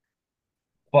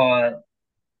 but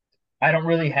I don't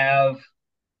really have,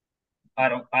 I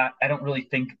don't really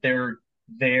think they're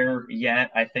there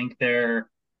yet. I think they're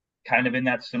kind of in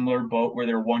that similar boat where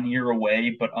they're 1 year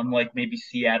away. But unlike maybe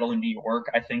Seattle and New York,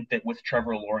 I think that with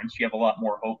Trevor Lawrence, you have a lot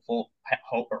more hope,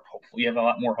 or hopefully you have a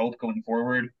lot more hope going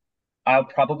forward. I'll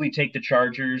probably take the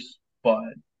Chargers, but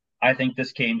I think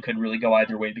this game could really go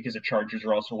either way because the Chargers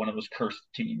are also one of those cursed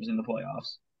teams in the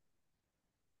playoffs.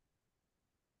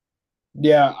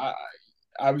 Yeah,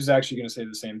 I was actually going to say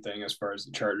the same thing as far as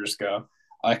the Chargers go.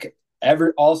 Like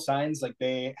all signs, like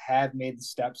they have made the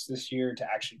steps this year to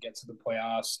actually get to the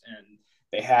playoffs, and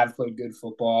they have played good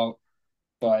football.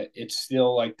 But it's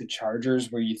still like the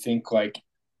Chargers, where you think like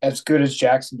as good as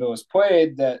Jacksonville has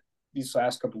played that these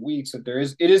last couple of weeks, that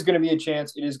it is going to be a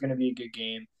chance. It is going to be a good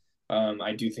game.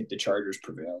 I do think the Chargers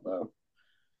prevail though.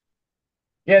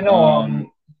 Yeah, no,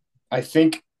 Um, I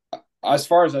think as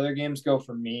far as other games go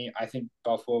for me, I think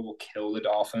Buffalo will kill the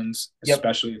Dolphins, yep,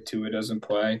 especially if Tua doesn't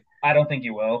play. I don't think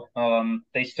you will.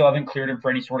 They still haven't cleared him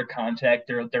for any sort of contact.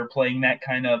 They're playing that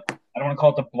kind of, I don't want to call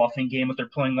it the bluffing game, but they're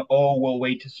playing the, oh, we'll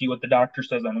wait to see what the doctor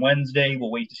says on Wednesday.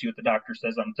 We'll wait to see what the doctor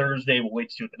says on Thursday. We'll wait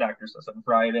to see what the doctor says on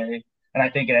Friday. And I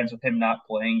think it ends with him not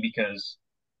playing because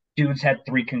dude's had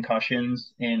 3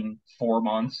 concussions in 4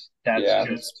 months. Yeah,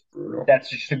 that's brutal. That's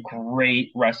just a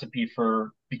great recipe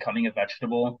for becoming a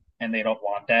vegetable, and they don't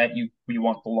want that. You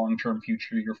want the long term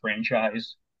future of your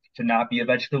franchise to not be a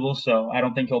vegetable. So I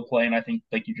don't think he'll play, and I think,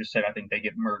 like you just said, I think they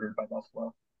get murdered by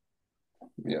Buffalo.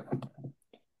 Yeah.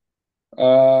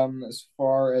 As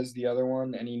far as the other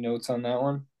one, any notes on that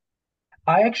one?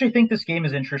 I actually think this game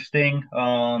is interesting.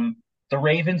 The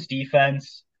Ravens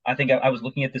defense. I was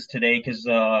looking at this today because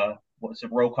what was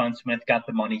it? Roquan Smith got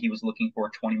the money he was looking for,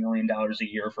 $20 million a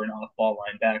year for an off-ball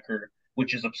linebacker,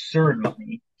 which is absurd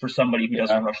money for somebody who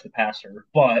doesn't Yeah, rush the passer.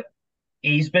 But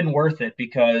he's been worth it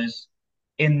because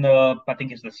in the I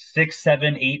think it's the 6,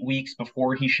 7, 8 weeks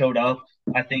before he showed up,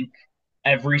 I think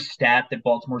every stat that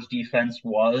Baltimore's defense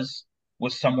was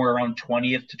somewhere around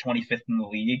 20th to 25th in the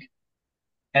league.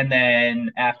 And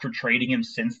then after trading him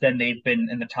since then, they've been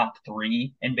in the top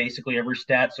 3 in basically every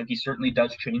stat. So he certainly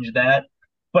does change that.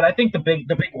 But I think the big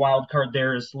wild card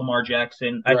there is Lamar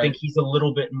Jackson. I think right. he's a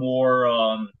little bit more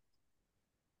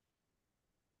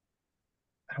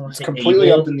I don't want It's to say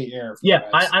completely up able. in the air for Yeah,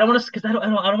 what I've I don't seen. want to because I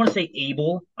don't want to say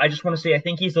able. I just want to say I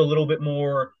think he's a little bit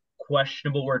more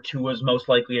questionable where Tua's most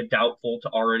likely a doubtful to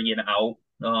already an out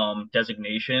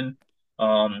designation.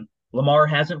 Lamar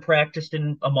hasn't practiced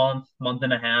in a month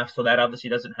and a half, so that obviously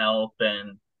doesn't help.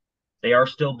 And they are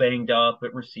still banged up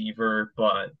at receiver,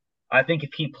 but I think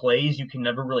if he plays, you can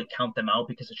never really count them out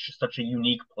because it's just such a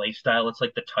unique play style. It's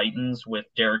like the Titans with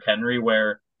Derrick Henry,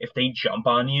 where if they jump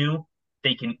on you,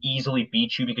 they can easily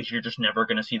beat you because you're just never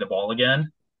going to see the ball again.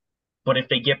 But if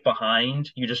they get behind,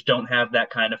 you just don't have that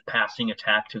kind of passing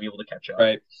attack to be able to catch up.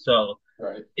 Right, So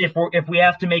right. if we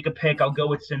have to make a pick, I'll go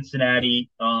with Cincinnati,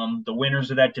 the winners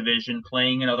of that division,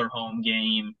 playing another home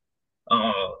game.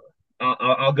 Uh,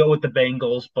 I'll go with the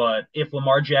Bengals, but if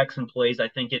Lamar Jackson plays, I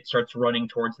think it starts running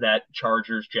towards that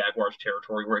Chargers Jaguars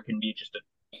territory where it can be just a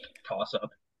toss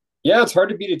up. Yeah, it's hard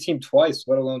to beat a team twice,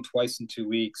 let alone twice in 2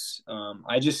 weeks.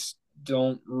 I just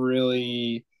don't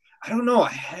really. I don't know. I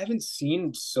haven't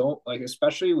seen so like,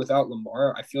 especially without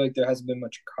Lamar. I feel like there hasn't been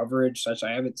much coverage. Such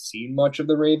I haven't seen much of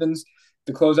the Ravens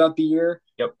to close out the year.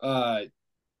 Yep. Uh,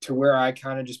 to where I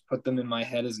kind of just put them in my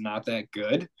head as not that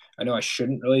good. I know I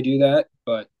shouldn't really do that,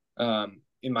 but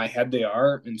in my head they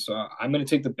are, and so I'm going to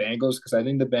take the Bengals because I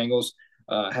think the Bengals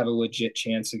have a legit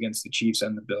chance against the Chiefs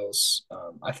and the Bills.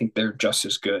 I think they're just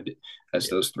as good as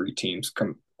those three teams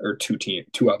come or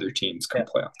two other teams Yeah. come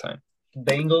playoff time.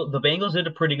 The Bengals did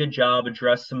a pretty good job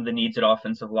address some of the needs at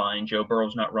offensive line. Joe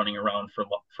Burrow's not running around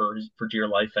for dear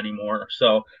life anymore.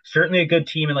 So certainly a good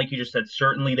team, and like you just said,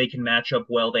 certainly they can match up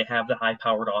well. They have the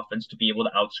high-powered offense to be able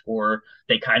to outscore.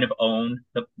 They kind of own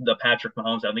the Patrick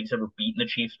Mahomes. I don't think he's ever beaten the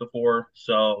Chiefs before,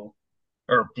 so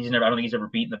or he's never. I don't think he's ever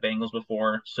beaten the Bengals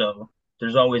before. So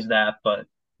there's always that, but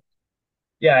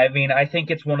yeah, I mean, I think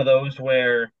it's one of those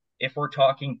where if we're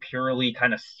talking purely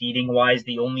kind of seeding wise,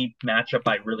 the only matchup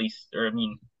I really, or I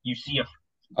mean, you see the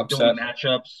only Upset.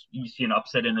 matchups you see an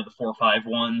upset into the 4-5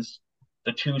 ones.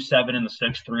 The 2-7 and the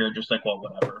 6-3 are just like, well,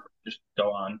 whatever, just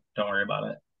go on, don't worry about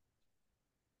it.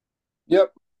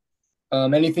 Yep.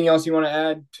 Anything else you want to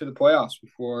add to the playoffs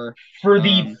before? For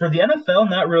the NFL,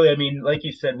 not really. I mean, like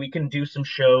you said, we can do some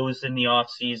shows in the off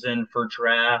season for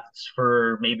drafts.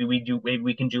 For maybe we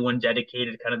can do one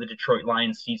dedicated kind of the Detroit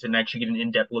Lions season. Actually, get an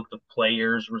in depth look at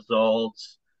players,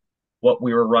 results, what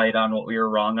we were right on, what we were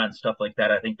wrong on, stuff like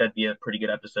that. I think that'd be a pretty good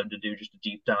episode to do, just a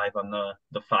deep dive on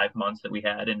the 5 months that we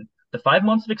had and the 5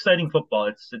 months of exciting football.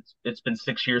 It's been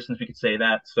 6 years since we could say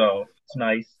that, so it's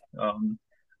nice.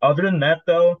 Other than that,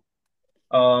 though.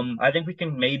 I think we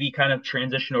can maybe kind of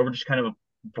transition over just kind of a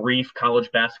brief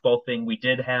college basketball thing. We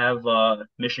did have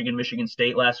Michigan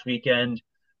State last weekend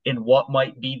in what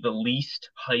might be the least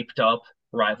hyped up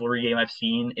rivalry game I've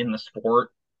seen in the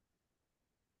sport.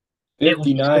 At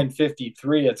least,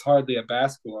 59-53. It's hardly a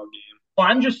basketball game. well,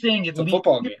 I'm just saying at It's a least.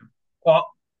 football game. Well,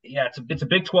 yeah, it's a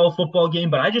Big 12 football game,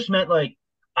 but I just meant like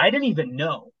I didn't even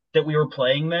know that we were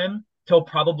playing them till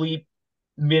probably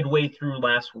midway through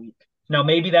last week. Now,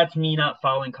 maybe that's me not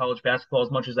following college basketball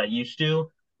as much as I used to,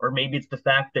 or maybe it's the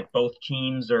fact that both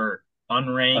teams are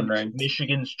unranked. Unranked.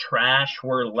 Michigan's trash,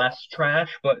 we're less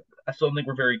trash, but I still don't think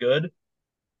we're very good.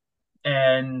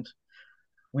 And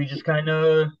we just kind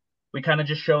of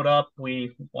just showed up.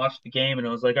 We watched the game, and it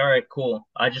was like, all right, cool.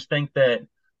 I just think that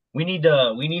we need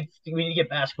to get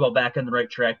basketball back on the right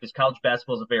track because college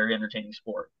basketball is a very entertaining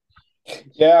sport.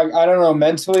 Yeah, I don't know.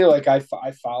 Mentally, like I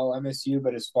follow MSU,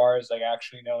 but as far as like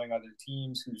actually knowing other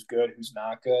teams, who's good, who's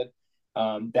not good,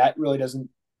 that really doesn't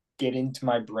get into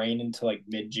my brain until like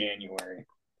mid-January.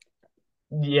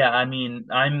 Yeah, I mean,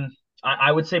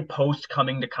 I would say post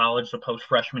coming to college, so post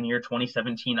freshman year,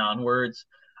 2017 onwards,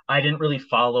 I didn't really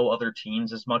follow other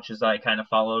teams as much as I kind of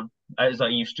followed as I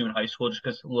used to in high school, just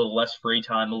because a little less free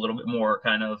time, a little bit more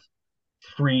kind of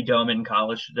freedom in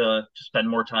college to spend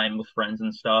more time with friends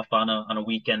and stuff on a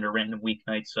weekend or random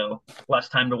weeknight. So less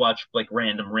time to watch like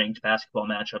random ranked basketball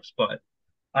matchups. But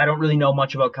I don't really know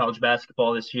much about college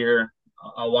basketball this year.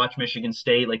 I'll watch Michigan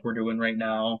State like we're doing right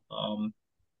now.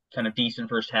 Kind of decent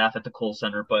first half at the Kohl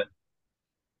Center, but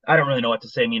I don't really know what to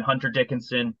say. I mean, Hunter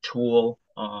Dickinson, Tool.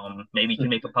 Maybe he can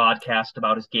make a podcast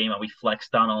about his game. How we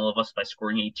flexed on all of us by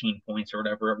scoring 18 points or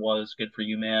whatever it was. Good for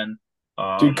you, man.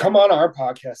 Dude, Um, come on our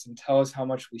podcast and tell us how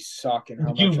much we suck and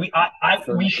how Dude, much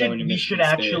for we going should to we should Michigan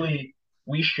State. actually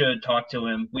we should talk to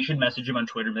him. We should message him on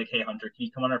Twitter and be like, hey Hunter, can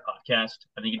you come on our podcast?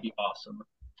 I think it'd be awesome.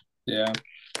 Yeah.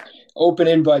 Open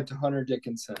invite to Hunter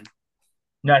Dickinson.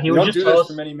 No, he We would don't just do tell this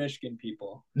for us many Michigan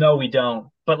people. no, we don't.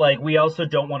 But like we also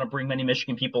don't want to bring many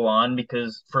Michigan people on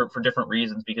because for different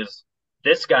reasons, because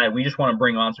this guy we just want to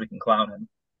bring on so we can clown him.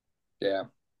 Yeah.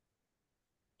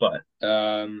 But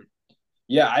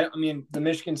Yeah, I mean the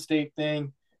Michigan State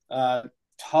thing,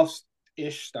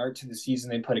 tough-ish start to the season.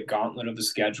 They put a gauntlet of a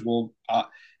schedule,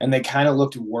 and they kind of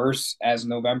looked worse as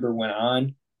November went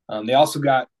on. They also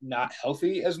got not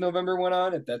healthy as November went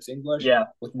on, if that's English, yeah,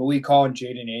 with Malik Hall and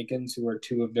Jaden Akins, who are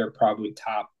two of their probably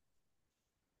top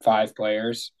five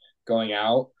players going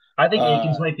out. I think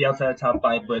Akins Uh, might be outside the top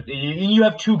five, but you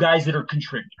have two guys that are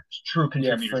contributors, true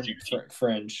yeah, contributors to your team.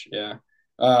 fringe, yeah.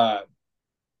 Uh,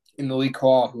 in Malik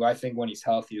Hall, who I think when he's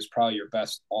healthy is probably your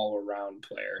best all-around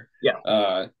player.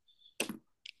 Yeah.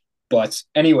 But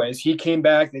anyways, he came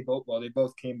back. They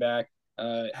both came back.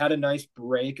 Had a nice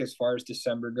break as far as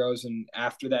December goes, and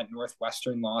after that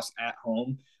Northwestern loss at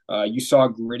home, you saw a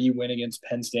gritty win against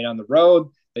Penn State on the road.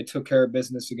 They took care of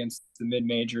business against the mid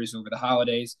majors over the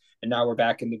holidays, and now we're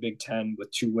back in the Big Ten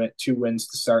with two wins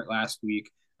to start last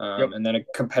week, Yep. and then a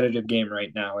competitive game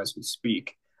right now as we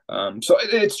speak. So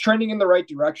it's trending in the right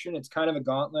direction. It's kind of a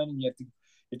gauntlet, and you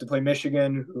have to play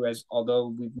Michigan, who has,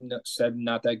 although we've said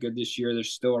not that good this year,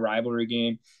 there's still a rivalry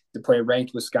game. To play a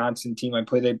ranked Wisconsin team,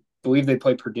 they believe they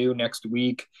play Purdue next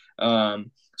week.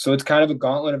 So it's kind of a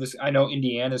gauntlet of this. I know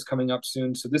Indiana's coming up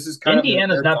soon, so this is kind of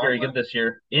Indiana's their not very good gauntlet. this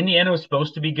year. Indiana was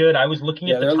supposed to be good. I was looking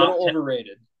at Yeah, the they're a top little 10.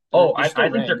 overrated. Oh, They're still I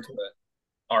think they're. ranked,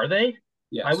 but Are they?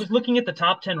 I Yes. was looking at the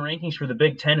top 10 rankings for the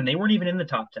Big Ten, and they weren't even in the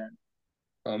top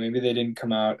 10. Maybe they didn't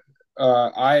come out.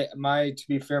 To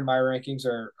be fair, my rankings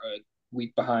are a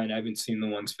week behind. I haven't seen the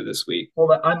ones for this week.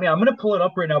 Well, I mean, I'm going to pull it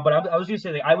up right now, but I was going to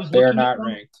say, like, I was They are looking at not them.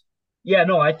 ranked. Yeah,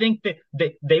 no, I think that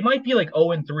they might be like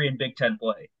 0 and 3 in Big Ten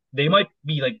play. They might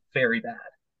be like very bad.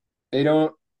 They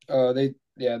don't. They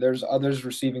yeah. There's others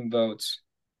receiving votes.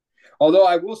 Although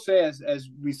I will say, as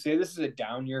we say, this is a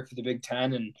down year for the Big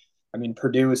Ten, and I mean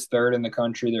Purdue is third in the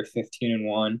country. They're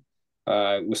 15-1.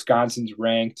 Wisconsin's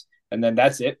ranked, and then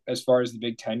that's it as far as the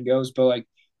Big Ten goes. But like,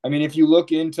 I mean, if you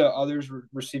look into others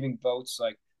receiving votes,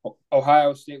 like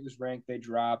Ohio State was ranked, they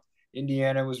dropped.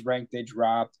 Indiana was ranked, they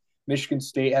dropped. Michigan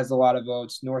State has a lot of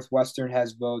votes. Northwestern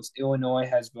has votes. Illinois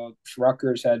has votes.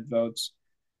 Rutgers had votes.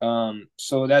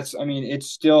 So that's, I mean,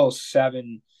 it's still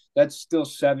seven. That's still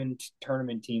seven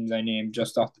tournament teams I named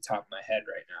just off the top of my head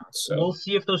right now. We'll So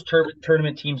see if those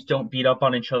tournament teams don't beat up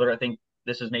on each other. I think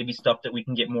this is maybe stuff that we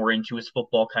can get more into as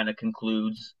football kind of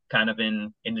concludes kind of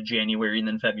in into January and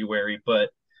then February. But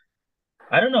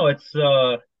I don't know.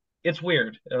 It's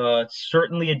weird. It's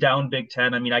certainly a down Big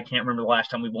Ten. I mean, I can't remember the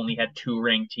last time we've only had two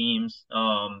ranked teams.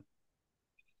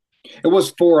 it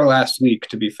was four last week,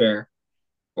 to be fair.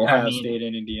 I Ohio mean, State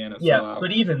and Indiana yeah, fell out.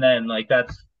 but even then, like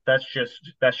that's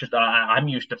just I'm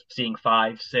used to seeing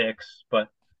five, six, but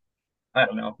I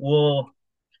don't know.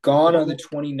 Gone are the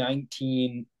We'll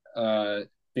 2019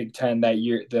 Big Ten that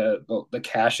year, the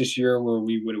Cassius year where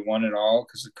we would have won it all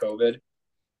because of COVID.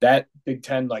 That Big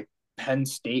Ten, like Penn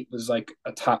State was like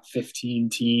a top 15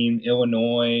 team.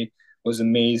 Illinois was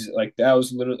amazing. Like that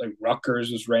was literally like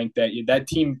Rutgers was ranked that year. That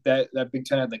team, that Big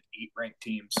Ten had like eight ranked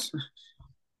teams.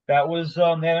 that was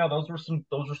yeah, those were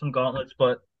some gauntlets,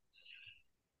 but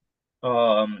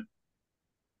um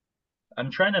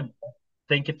I'm trying to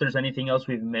think if there's anything else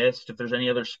we've missed, if there's any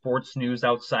other sports news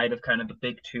outside of kind of the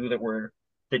big two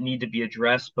that need to be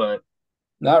addressed, but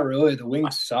Not really. The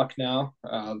Wings suck now.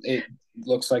 It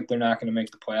looks like they're not going to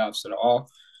make the playoffs at all.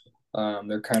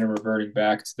 They're kind of reverting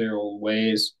back to their old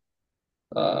ways.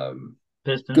 Um,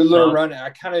 Good Pistons little suck. run. I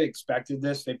kind of expected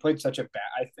this. They played such a bad.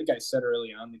 I think I said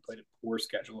early on they played a poor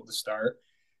schedule at the start,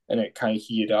 and it kind of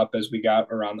heated up as we got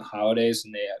around the holidays,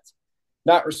 and they have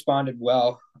not responded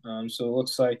well. So it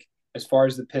looks like as far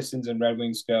as the Pistons and Red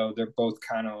Wings go, they're both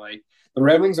kind of like the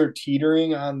Red Wings are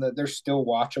teetering on the. They're still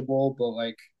watchable, but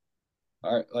like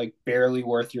are like barely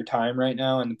worth your time right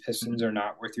now, and the Pistons are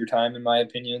not worth your time in my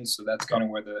opinion. So that's kind of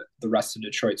where the rest of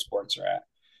Detroit sports are at.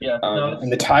 Yeah, no,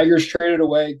 And the Tigers traded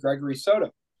away Gregory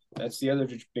Soto. That's the other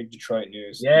big Detroit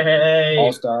news. All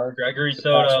yay, star Gregory the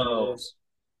past few Soto. years.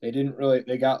 They didn't really.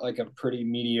 They got like a pretty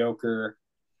mediocre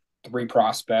three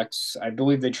prospects. I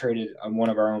believe they traded on one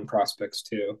of our own prospects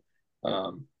too.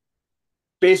 Um,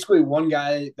 Basically, one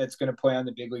guy that's going to play on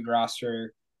the big league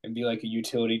roster and be like a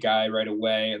utility guy right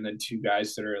away, and then two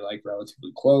guys that are like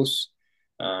relatively close.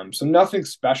 So nothing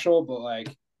special, but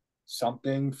like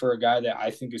something for a guy that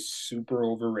I think is super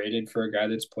overrated for a guy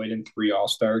that's played in three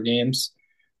All-Star games.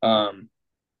 Um,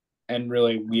 and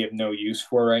really, we have no use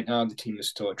for right now. The team is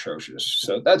still atrocious.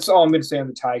 So that's all I'm going to say on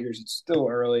the Tigers. It's still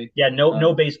early. Yeah,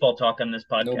 no baseball talk on this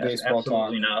No podcast. baseball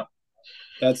Absolutely talk. not.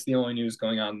 That's the only news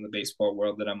going on in the baseball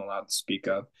world that I'm allowed to speak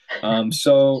of.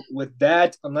 So with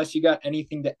that, unless you got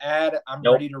anything to add, I'm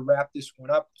Nope. ready to wrap this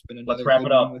one up. It's been Let's another wrap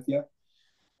good it one up. with you.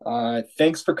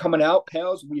 Thanks for coming out,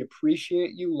 pals. We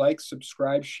appreciate you. Like,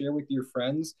 subscribe, share with your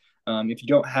friends. If you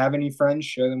don't have any friends,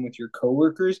 share them with your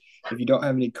coworkers. If you don't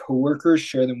have any coworkers,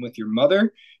 share them with your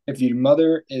mother. If your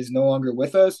mother is no longer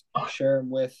with us, share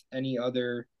them with any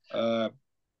other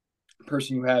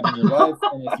person you have in your life.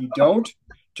 And if you don't,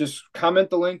 just comment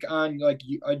the link on like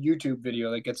a YouTube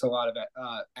video that gets a lot of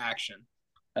action.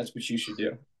 That's what you should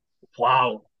do.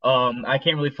 Wow. I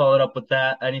can't really follow it up with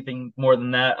that. Anything more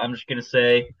than that, I'm just gonna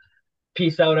say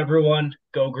peace out, everyone.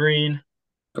 Go green,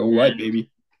 Go white, and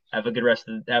baby. have a good rest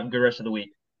of the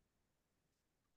week.